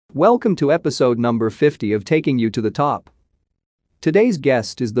Welcome to episode number 50 of Taking You to the Top. Today's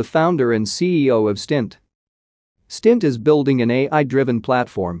guest is the founder and CEO of Stint. Stint is building an AI-driven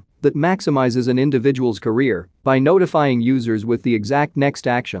platform that maximizes an individual's career by notifying users with the exact next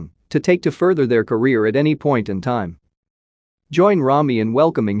action to take to further their career at any point in time. Join Rami in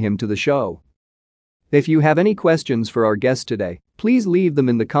welcoming him to the show. If you have any questions for our guest today, please leave them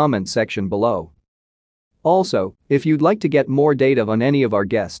in the comment section below. Also, if you'd like to get more data on any of our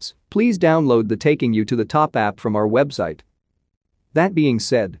guests, please download the Taking You to the Top app from our website. That being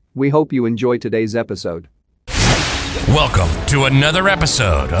said, we hope you enjoy today's episode. Welcome to another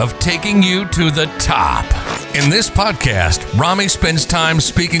episode of Taking You to the Top. In this podcast, Rami spends time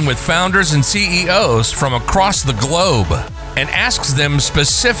speaking with founders and CEOs from across the globe and asks them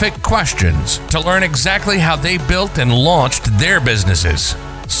specific questions to learn exactly how they built and launched their businesses.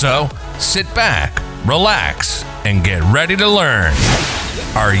 So, sit back, relax, and get ready to learn.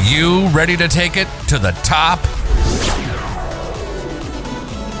 Are you ready to take it to the top?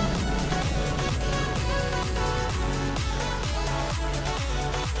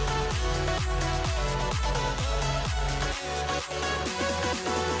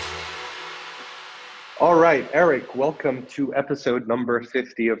 All right, Eric, welcome to episode number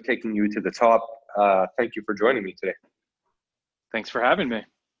 50 of Taking You to the Top. Thank you for joining me today. Thanks for having me.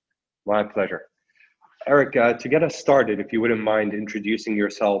 My pleasure. Eric, to get us started, if you wouldn't mind introducing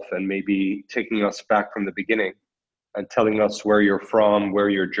yourself and maybe taking us back from the beginning and telling us where you're from, where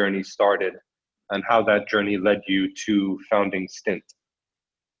your journey started, and how that journey led you to founding Stint.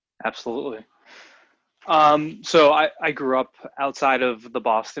 Absolutely. So I grew up outside of the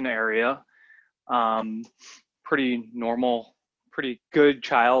Boston area. Pretty normal, pretty good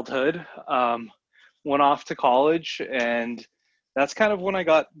childhood. Went off to college, and that's kind of when I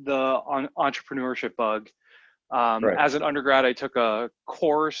got the entrepreneurship bug. Right. As an undergrad, I took a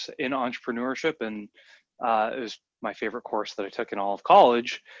course in entrepreneurship, and it was my favorite course that I took in all of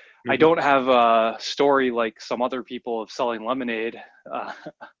college. Mm-hmm. I don't have a story like some other people of selling lemonade,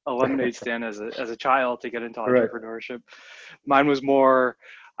 a lemonade stand as a child to get into entrepreneurship. Right. Mine was more,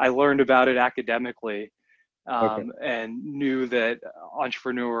 I learned about it academically, and knew that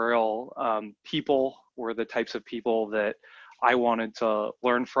entrepreneurial people were the types of people that I wanted to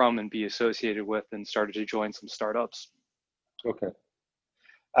learn from and be associated with, and started to join some startups. Okay.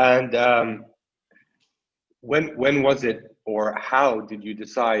 And when was it, or how did you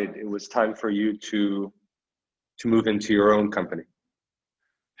decide it was time for you to move into your own company?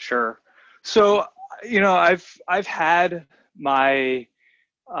 Sure. So, I've had my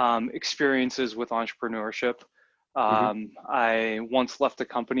experiences with entrepreneurship. I once left a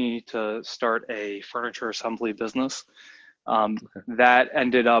company to start a furniture assembly business. That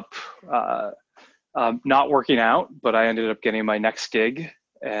ended up not working out, but I ended up getting my next gig.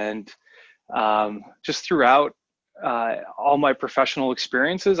 And just throughout all my professional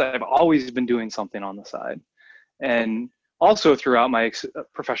experiences, I've always been doing something on the side. And also throughout my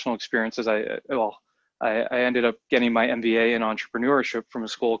professional experiences, I ended up getting my MBA in entrepreneurship from a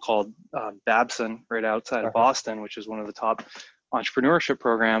school called Babson, right outside of Boston, which is one of the top entrepreneurship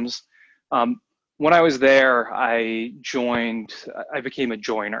programs. When I was there, I became a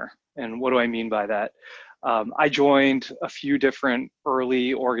joiner. And what do I mean by that? I joined a few different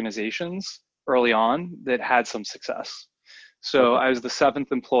early organizations early on that had some success. So I was the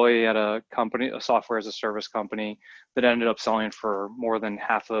 7th employee at a company, a software as a service company that ended up selling for more than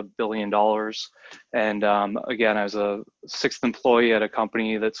 $500 million. And again, I was a 6th employee at a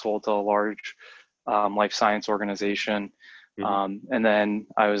company that sold to a large life science organization. And then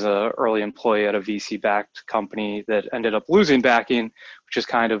I was an early employee at a VC-backed company that ended up losing backing, which is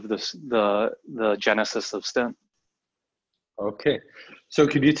kind of the genesis of Stint. Okay. So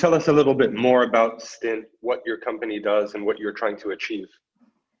could you tell us a little bit more about Stint, what your company does and what you're trying to achieve?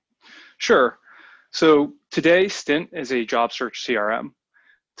 Sure. So today, Stint is a job search CRM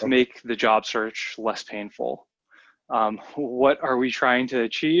to make the job search less painful. What are we trying to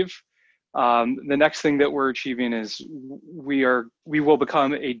achieve? The next thing that we're achieving is we will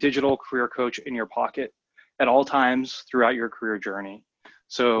become a digital career coach in your pocket at all times throughout your career journey.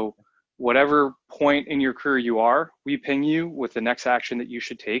 So whatever point in your career you are, we ping you with the next action that you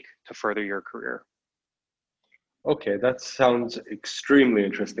should take to further your career. Okay, that sounds extremely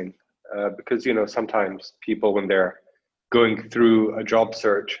interesting because, sometimes people, when they're going through a job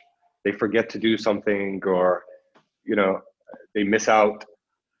search, they forget to do something, or, they miss out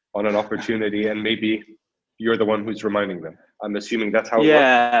on an opportunity, and maybe you're the one who's reminding them. I'm assuming that's how it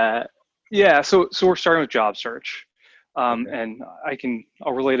works. Yeah. So we're starting with job search. And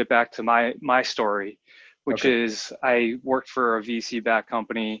I'll relate it back to my story. which Okay. is I worked for a VC-backed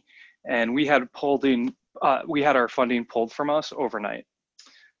company, and we had our funding pulled from us overnight.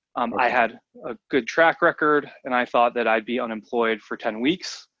 I Okay. had a good track record, and I thought that I'd be unemployed for 10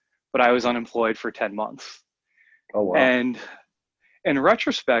 weeks, but I was unemployed for 10 months. Oh, wow. And in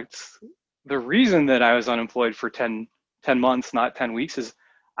retrospect, the reason that I was unemployed for 10 months, not 10 weeks, is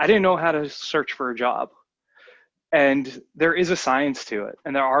I didn't know how to search for a job. And there is a science to it,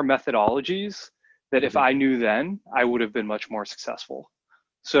 and there are methodologies that if Mhm. I knew then, I would have been much more successful.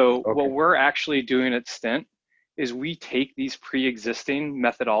 So Okay. what we're actually doing at Stint is we take these pre-existing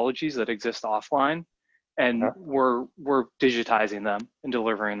methodologies that exist offline, and Uh-huh. we're digitizing them and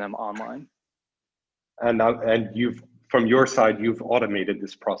delivering them online. And you've, from your side, you've automated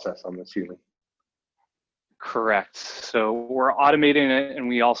this process, I'm assuming. Correct. So we're automating it, and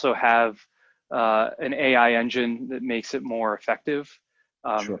we also have an AI engine that makes it more effective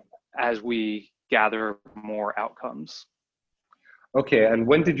Sure. as we gather more outcomes. Okay. And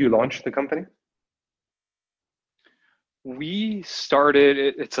when did you launch the company? We started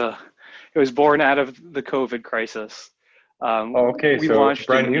it was born out of the COVID crisis. Oh, okay. We So launched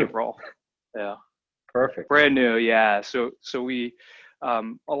brand in new. April. Yeah, Perfect. brand new. Yeah. So we a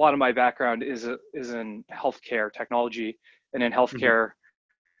lot of my background is in healthcare technology, and in Mhm.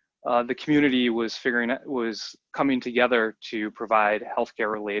 healthcare, the community was coming together to provide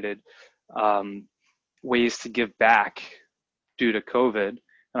healthcare related ways to give back due to COVID.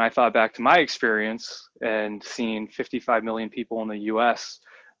 And I thought back to my experience and seeing 55 million people in the US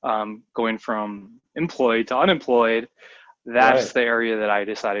going from employed to unemployed. Right. That's the area that I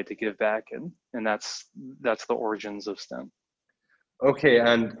decided to give back in. And that's the origins of Stint. Okay.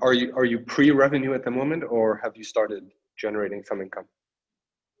 And are you pre-revenue at the moment, or have you started generating some income?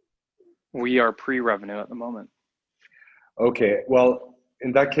 We are pre-revenue at the moment. Okay. Well,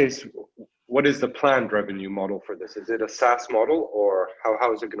 in that case, what is the planned revenue model for this? Is it a SaaS model, or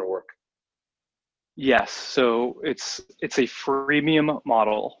how is it going to work? Yes, so it's a freemium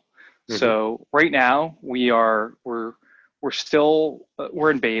model. Hmm. So right now we're still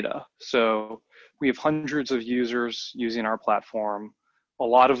we're in beta. So we have hundreds of users using our platform. A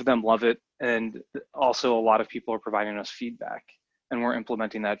lot of them love it, and also a lot of people are providing us feedback, and we're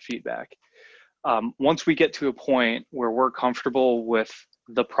implementing that feedback. Once we get to a point where we're comfortable with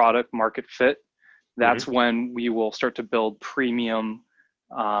the product market fit, that's Hmm. when we will start to build premium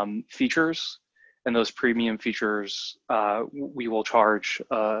features. And those premium features, we will charge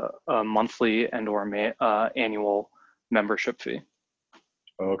a monthly and or annual membership fee.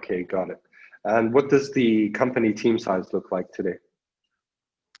 Okay, got it. And what does the company team size look like today?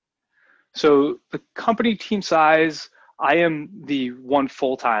 So the company team size, I am the one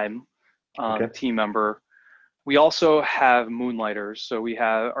full-time Okay. team member. We also have moonlighters. So we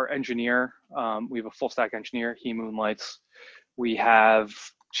have our engineer. We have a full stack engineer. He moonlights. We have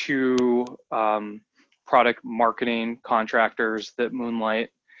two product marketing contractors that moonlight.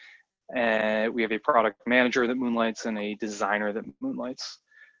 And we have a product manager that moonlights and a designer that moonlights.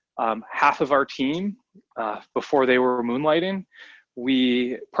 Half of our team, before they were moonlighting,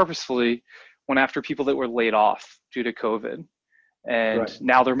 we purposefully went after people that were laid off due to COVID. Right. And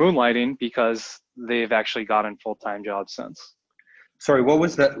now they're moonlighting because they've actually gotten full-time jobs since. Sorry, what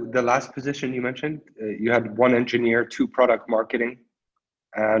was the last position you mentioned? You had one engineer, two product marketing,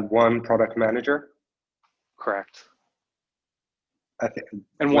 and one product manager. Correct. I think,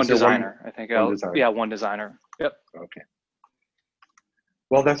 And one was there designer, I think. one designer? Yeah, one designer. Yep. Okay.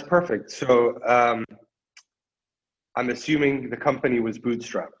 Well, that's perfect. So I'm assuming the company was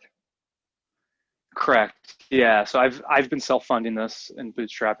bootstrapped. Correct. Yeah. So I've been self-funding this and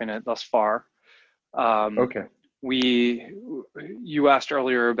bootstrapping it thus far. Okay. You asked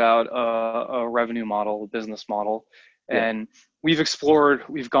earlier about a revenue model, a business model, Yeah. and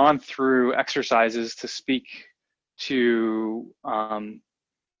we've gone through exercises to speak to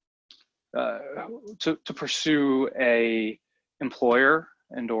to pursue a employer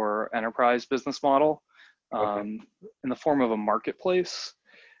and or enterprise business model Okay. in the form of a marketplace,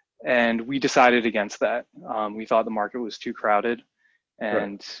 and we decided against that. We thought the market was too crowded, Right.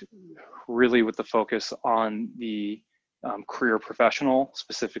 and really with the focus on the career professional,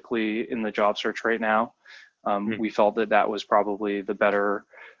 specifically in the job search right now, we felt that was probably the better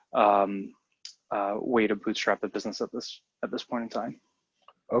way to bootstrap the business at this point in time.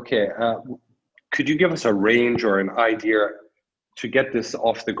 Okay. Could you give us a range or an idea to get this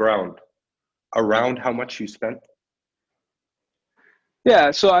off the ground around how much you spent?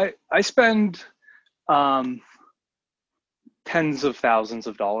 Yeah, so I spend tens of thousands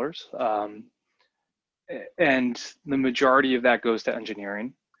of dollars, and the majority of that goes to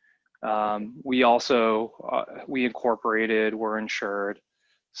engineering. We also, we incorporated, we're insured.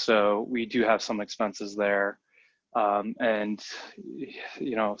 So we do have some expenses there. And,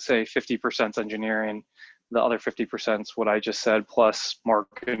 say 50% engineering, the other 50% is what I just said, plus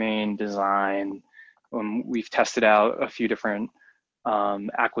marketing, design. We've tested out a few different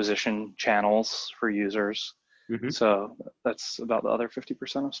acquisition channels for users. Mm-hmm. So that's about the other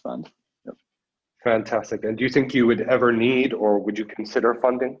 50% of spend. Yep. Fantastic. And do you think you would ever need, or would you consider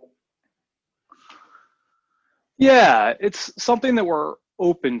funding? Yeah, it's something that we're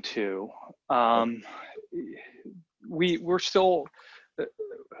open to. We're still,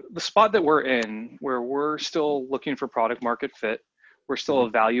 the spot that we're in, where we're still looking for product market fit. We're still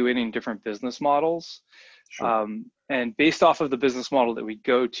evaluating different business models. Sure. And based off of the business model that we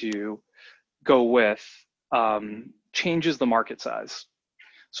go with, changes the market size.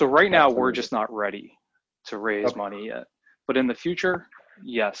 So right now, we're just not ready to raise money yet. But in the future,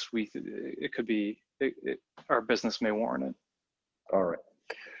 yes, it could be, our business may warrant it. All right.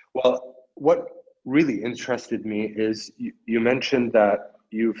 Well, what really interested me is you mentioned that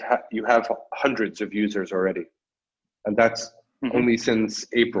you have hundreds of users already, and that's only since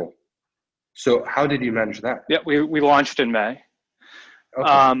April. So how did you manage that? Yeah, we launched in May.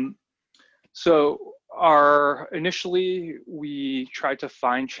 Okay. So initially we tried to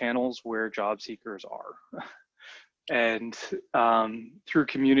find channels where job seekers are, and through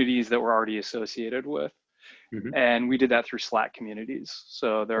communities that we're already associated with. And we did that through Slack communities.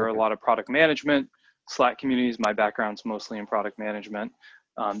 So there are a lot of product management Slack communities. My background's mostly in product management.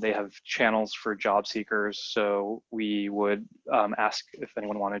 They have channels for job seekers. So we would ask if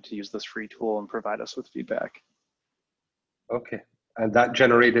anyone wanted to use this free tool and provide us with feedback. Okay. And that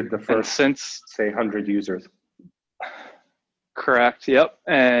generated the first, say, 100 users. Correct. Yep.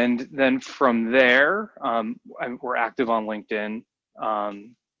 And then from there, we're active on LinkedIn.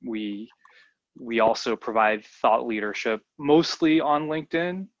 We also provide thought leadership, mostly on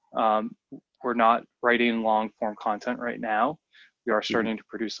LinkedIn. We're not writing long form content right now. We are starting to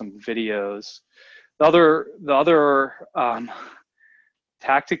produce some videos. The other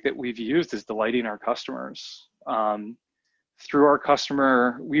tactic that we've used is delighting our customers. Through our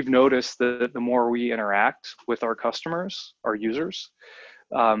customer, we've noticed that the more we interact with our customers, our users,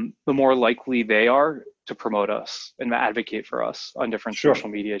 the more likely they are to promote us and advocate for us on different social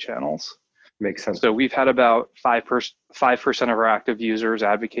media channels. Makes sense. So we've had about 5% of our active users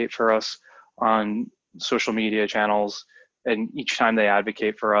advocate for us on social media channels. And each time they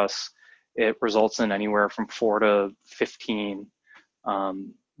advocate for us, it results in anywhere from 4 to 15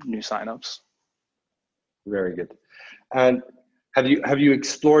 new signups. Very good. And have you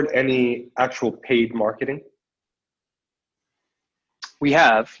explored any actual paid marketing? We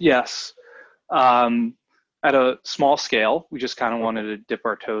have, yes. At a small scale, we just kind of wanted to dip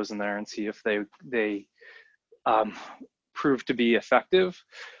our toes in there and see if they proved to be effective.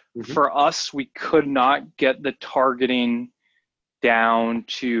 For us, we could not get the targeting down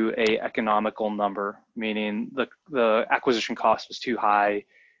to a economical number, meaning the acquisition cost was too high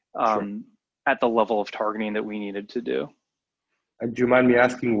at the level of targeting that we needed to do. And do you mind me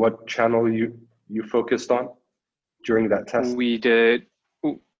asking what channel you focused on during that test? We've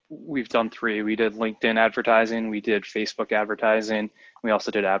done 3. We did LinkedIn advertising, we did Facebook advertising, we also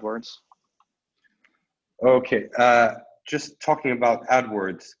did AdWords. Okay, just talking about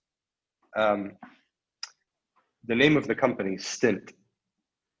AdWords, the name of the company, Stint,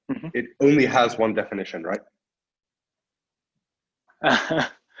 it only has one definition, right? The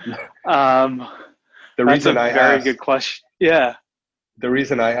reason that's a very good question. Yeah. The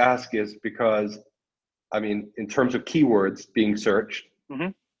reason I ask is because, I mean, in terms of keywords being searched,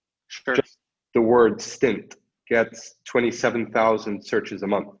 sure, just the word stint gets 27,000 searches a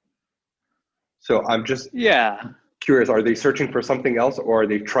month. So I'm just curious, are they searching for something else, or are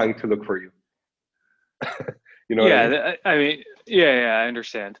they trying to look for you? You know what I mean? I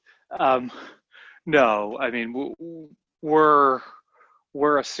understand. No, I mean, we're a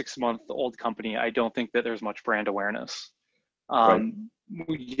 6-month-old company. I don't think that there's much brand awareness. We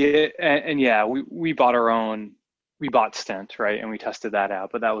bought our own. We bought Stint, right? And we tested that out,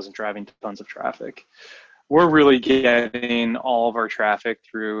 but that wasn't driving tons of traffic. We're really getting all of our traffic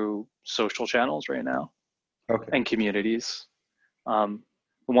through social channels right now and communities. The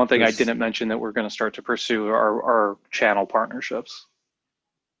one thing I didn't mention that we're going to start to pursue are channel partnerships.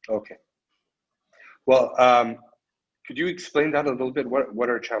 Okay. Well, could you explain that a little bit? What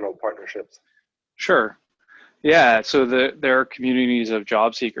are channel partnerships? Sure. Yeah, so there are communities of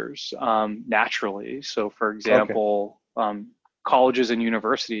job seekers naturally. So for example, colleges and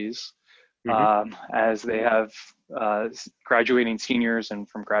universities, as they have graduating seniors and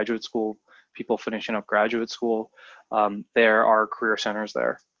from graduate school, people finishing up graduate school. There are career centers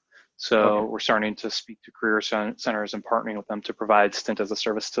there. So we're starting to speak to career centers and partnering with them to provide Stint as a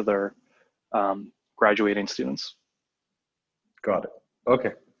service to their graduating students. Got it.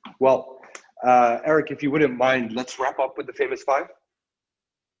 Okay. Well, Eric, if you wouldn't mind, let's wrap up with the famous 5.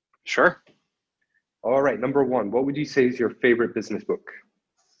 Sure. All right. Number 1, what would you say is your favorite business book?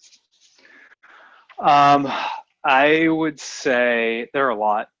 I would say there are a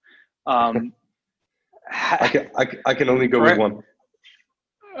lot. I can only go with one.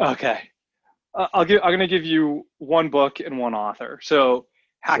 Okay. I'm going to give you one book and one author. So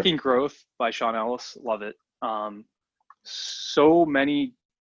Hacking Growth by Sean Ellis. Love it. So many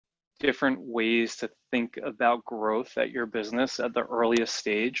different ways to think about growth at your business at the earliest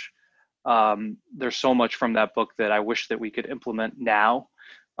stage. There's so much from that book that I wish that we could implement now,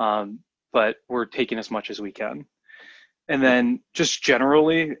 but we're taking as much as we can. And then just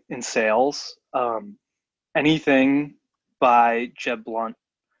generally in sales, anything by Jeb Blunt.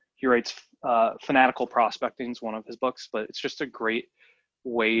 He writes Fanatical Prospecting is one of his books, but it's just a great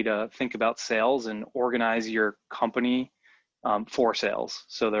way to think about sales and organize your company for sales.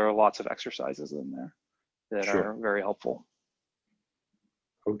 So there are lots of exercises in there that are very helpful.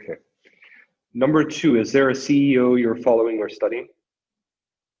 Okay. Number 2, is there a CEO you're following or studying?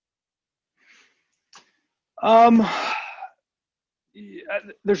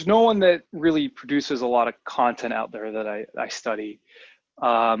 There's no one that really produces a lot of content out there that I study.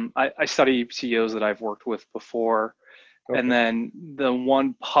 I study CEOs that I've worked with before. And then the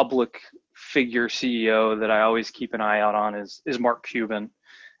one public figure CEO that I always keep an eye out on is Mark Cuban.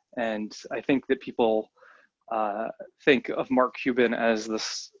 And I think that people think of Mark Cuban as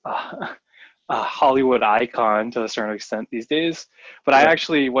this Hollywood icon to a certain extent these days. But I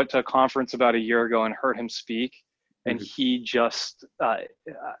actually went to a conference about a year ago and heard him speak. And he just, I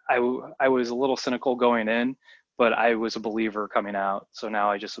was a little cynical going in, but I was a believer coming out. So now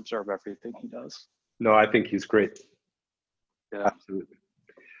I just observe everything he does. No, I think he's great. Yeah. Absolutely.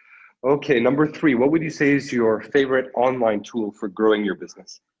 Okay, number 3, what would you say is your favorite online tool for growing your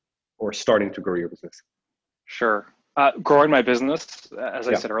business or starting to grow your business? Sure. Growing my business, as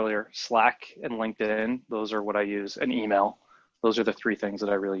I said earlier, Slack and LinkedIn, those are what I use, and email. Those are the 3 things that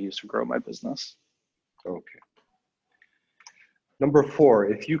I really use to grow my business. Okay. Number 4,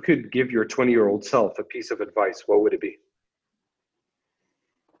 if you could give your 20-year-old self a piece of advice, what would it be?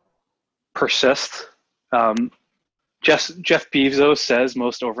 Persist. Jeff Bezos says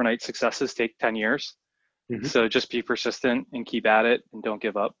most overnight successes take 10 years. So just be persistent and keep at it and don't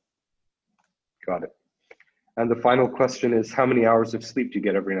give up. Got it. And the final question is, how many hours of sleep do you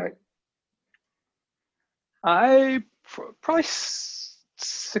get every night? I probably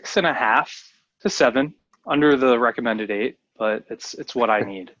 6.5 to 7, under the recommended 8, but it's what I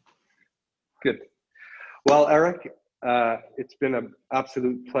need. Good. Well, Eric, it's been an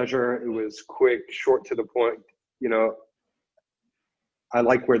absolute pleasure. It was quick, short to the point. You know, I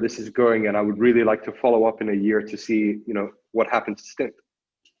like where this is going, and I would really like to follow up in a year to see, you know, what happened to Stint.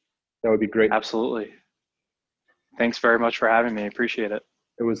 That would be great. Absolutely. Thanks very much for having me. I appreciate it.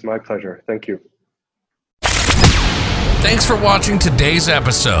 It was my pleasure. Thank you. Thanks for watching today's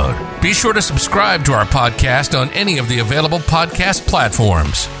episode. Be sure to subscribe to our podcast on any of the available podcast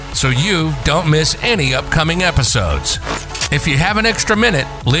platforms so you don't miss any upcoming episodes. If you have an extra minute,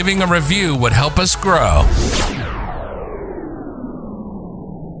 leaving a review would help us grow.